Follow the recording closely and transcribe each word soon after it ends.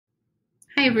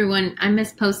Hi everyone, I'm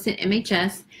Ms. Post at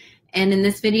MHS, and in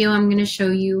this video I'm going to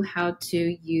show you how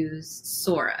to use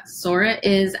Sora. Sora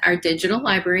is our digital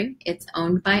library. It's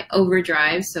owned by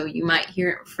Overdrive, so you might hear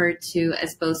it referred to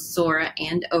as both Sora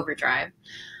and Overdrive.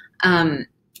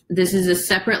 This is a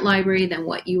separate library than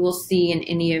what you will see in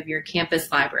any of your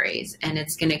campus libraries, and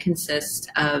it's going to consist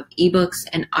of ebooks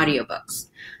and audiobooks.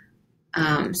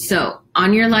 So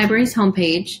on your library's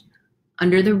homepage,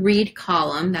 under the Read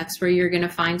column, that's where you're going to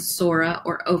find Sora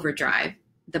or Overdrive.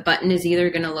 The button is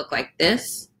either going to look like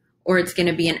this, or it's going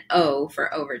to be an O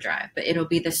for Overdrive, but it'll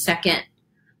be the second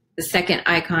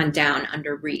icon down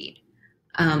under Read.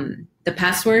 The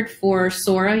password for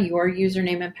Sora, your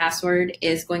username and password,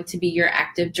 is going to be your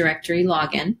Active Directory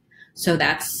login. So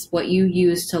that's what you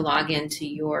use to log into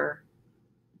your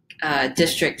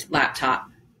district laptop.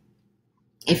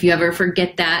 If you ever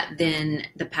forget that, then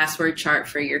the password chart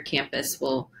for your campus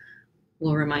will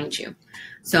remind you.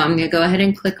 So I'm going to go ahead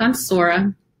and click on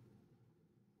Sora.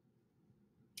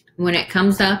 When it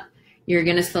comes up, you're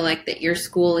going to select that your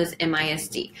school is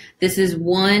MISD. This is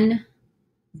one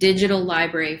digital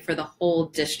library for the whole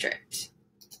district.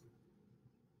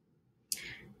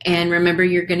 And remember,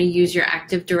 you're going to use your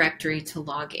Active Directory to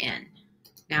log in.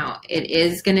 Now, it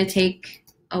is going to take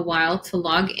a while to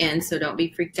log in, so don't be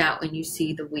freaked out when you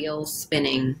see the wheels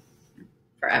spinning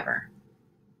forever.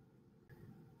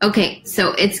 Okay,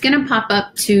 so it's going to pop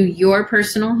up to your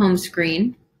personal home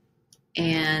screen,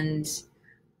 and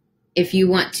if you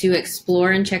want to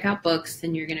explore and check out books,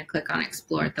 then you're going to click on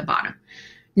Explore at the bottom.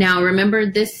 Now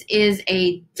remember, this is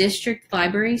a district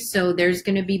library, so there's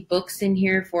going to be books in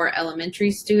here for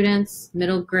elementary students,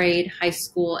 middle grade, high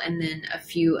school, and then a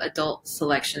few adult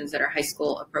selections that are high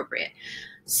school appropriate.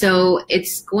 So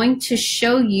it's going to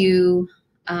show you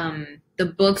the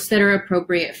books that are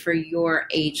appropriate for your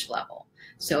age level.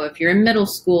 So if you're in middle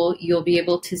school, you'll be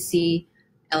able to see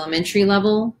elementary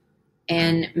level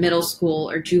and middle school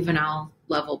or juvenile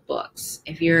level books.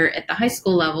 If you're at the high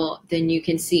school level, then you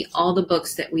can see all the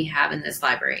books that we have in this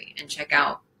library and check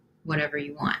out whatever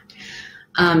you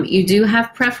want. You do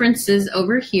have preferences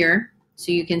over here.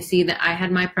 So you can see that I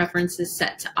had my preferences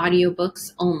set to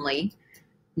audiobooks only.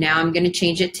 Now I'm going to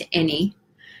change it to any.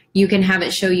 You can have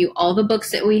it show you all the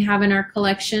books that we have in our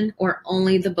collection or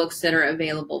only the books that are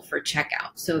available for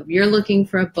checkout. So if you're looking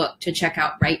for a book to check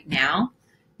out right now,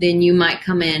 then you might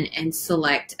come in and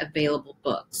select available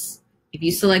books. If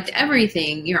you select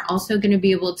everything, you're also going to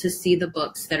be able to see the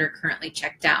books that are currently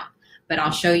checked out. But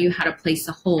I'll show you how to place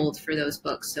a hold for those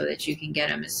books so that you can get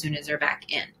them as soon as they're back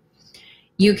in.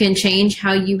 You can change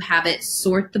how you have it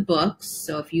sort the books.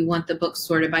 So if you want the book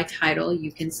sorted by title,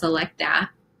 you can select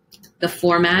that. The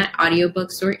format,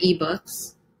 audiobooks or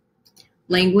ebooks.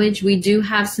 Language, we do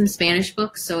have some Spanish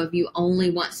books, so if you only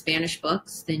want Spanish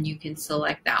books, then you can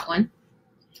select that one.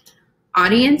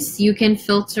 Audience, you can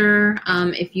filter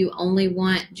if you only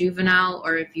want juvenile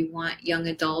or if you want young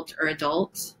adult or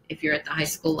adult, if you're at the high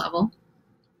school level.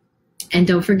 And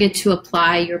don't forget to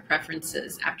apply your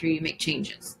preferences after you make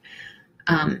changes.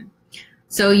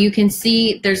 So you can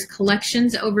see there's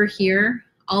collections over here.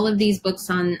 All of these books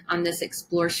on this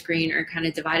Explore screen are kind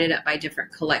of divided up by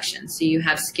different collections. So you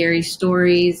have scary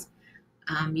stories.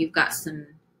 You've got some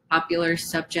popular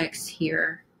subjects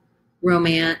here,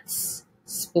 romance,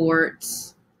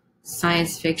 sports,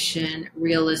 science fiction,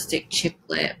 realistic chick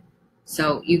lit.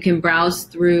 So you can browse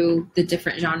through the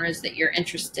different genres that you're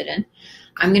interested in.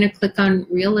 I'm going to click on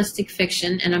realistic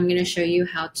fiction, and I'm going to show you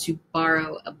how to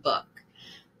borrow a book.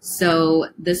 So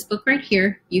this book right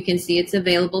here, you can see it's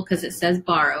available because it says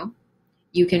borrow.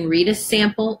 You can read a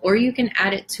sample or you can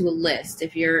add it to a list.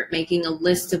 If you're making a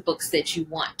list of books that you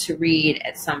want to read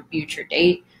at some future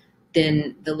date,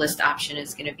 then the list option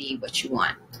is going to be what you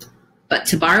want. But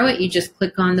to borrow it, you just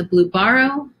click on the blue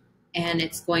borrow and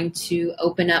it's going to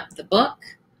open up the book.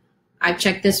 I've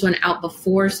checked this one out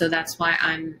before, so that's why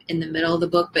I'm in the middle of the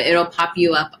book, but it'll pop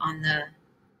you up on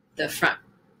the front,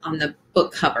 on the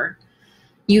book cover.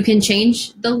 You can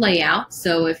change the layout,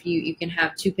 so if you can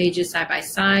have 2 pages side by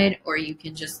side, or you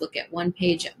can just look at 1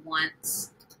 page at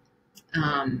once.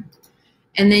 And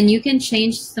then you can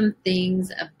change some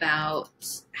things about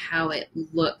how it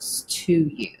looks to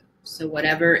you. So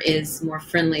whatever is more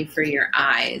friendly for your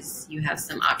eyes, you have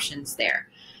some options there.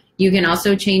 You can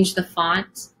also change the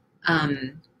font.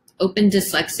 Open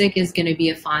Dyslexic is going to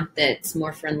be a font that's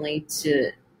more friendly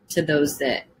to those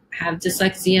that have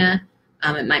dyslexia.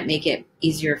 It might make it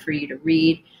easier for you to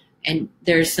read, and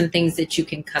there's some things that you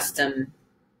can custom,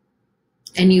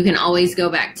 and you can always go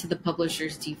back to the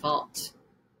publisher's default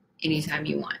anytime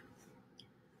you want.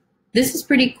 This is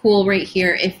pretty cool right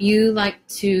here. If you like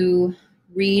to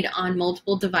read on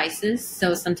multiple devices.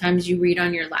 So sometimes you read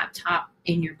on your laptop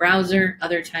in your browser,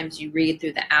 other times you read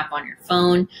through the app on your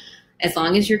phone. As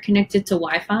long as you're connected to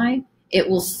Wi-Fi, it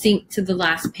will sync to the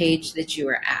last page that you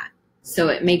are at. So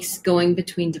it makes going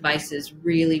between devices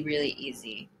really, really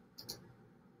easy.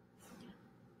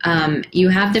 You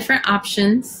have different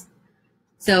options.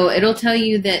 So it'll tell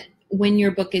you that when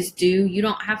your book is due, you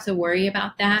don't have to worry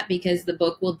about that because the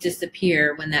book will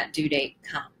disappear when that due date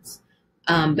comes.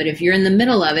 But if you're in the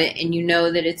middle of it and you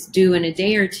know that it's due in a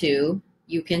day or two,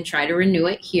 you can try to renew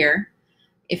it here.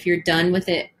 If you're done with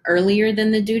it earlier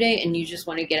than the due date and you just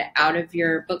want to get it out of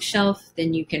your bookshelf,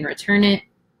 then you can return it.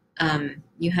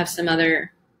 You have some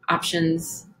other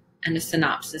options and a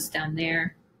synopsis down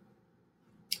there.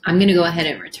 I'm going to go ahead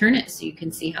and return it so you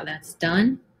can see how that's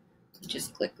done. You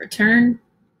just click return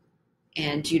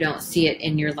and you don't see it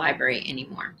in your library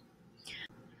anymore.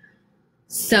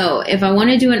 So if I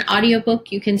want to do an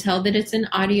audiobook, you can tell that it's an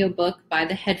audiobook by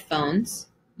the headphones.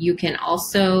 You can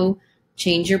also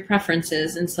change your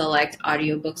preferences and select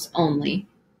audiobooks only.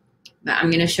 But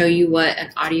I'm going to show you what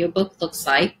an audiobook looks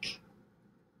like.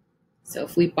 So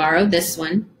if we borrow this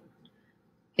one,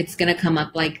 it's going to come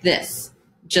up like this.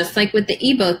 Just like with the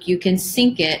ebook, you can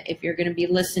sync it if you're going to be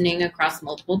listening across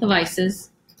multiple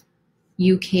devices.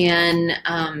 You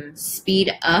can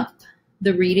speed up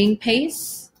the reading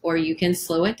pace or you can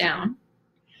slow it down.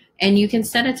 And you can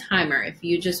set a timer. If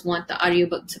you just want the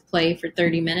audiobook to play for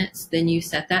 30 minutes, then you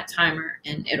set that timer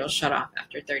and it'll shut off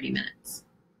after 30 minutes.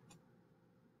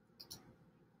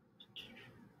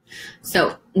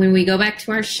 So when we go back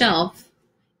to our shelf,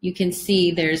 you can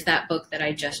see there's that book that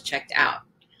I just checked out.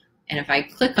 And if I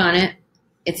click on it,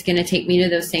 it's going to take me to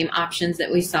those same options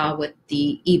that we saw with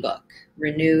the ebook.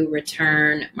 Renew,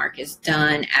 return, mark as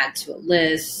done, add to a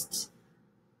list,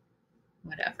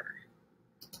 whatever.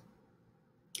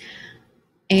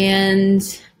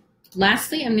 And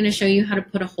lastly, I'm going to show you how to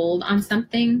put a hold on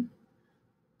something.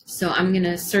 So I'm going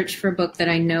to search for a book that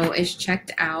I know is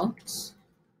checked out.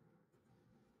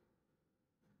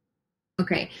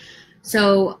 Okay,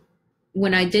 so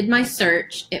when I did my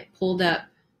search, it pulled up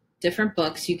different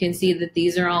books. You can see that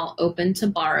these are all open to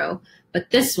borrow, but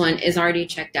this one is already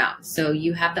checked out. So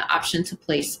you have the option to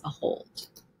place a hold.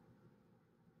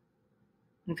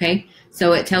 Okay,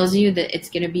 so it tells you that it's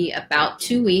going to be about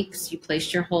 2 weeks. You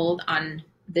placed your hold on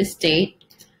this date.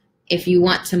 If you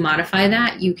want to modify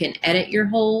that, you can edit your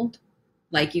hold,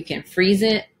 like you can freeze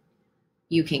it,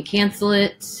 you can cancel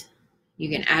it, you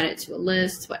can add it to a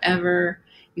list, whatever.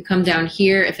 You come down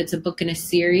here, if it's a book in a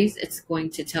series, it's going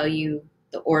to tell you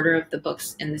the order of the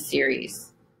books in the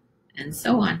series and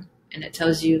so on. And it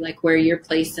tells you like where your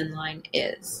place in line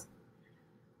is.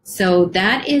 So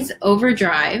that is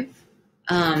Overdrive.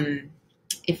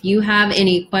 If you have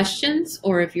any questions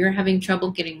or if you're having trouble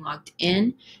getting logged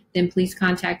in, then please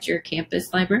contact your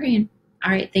campus librarian.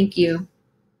 All right, thank you.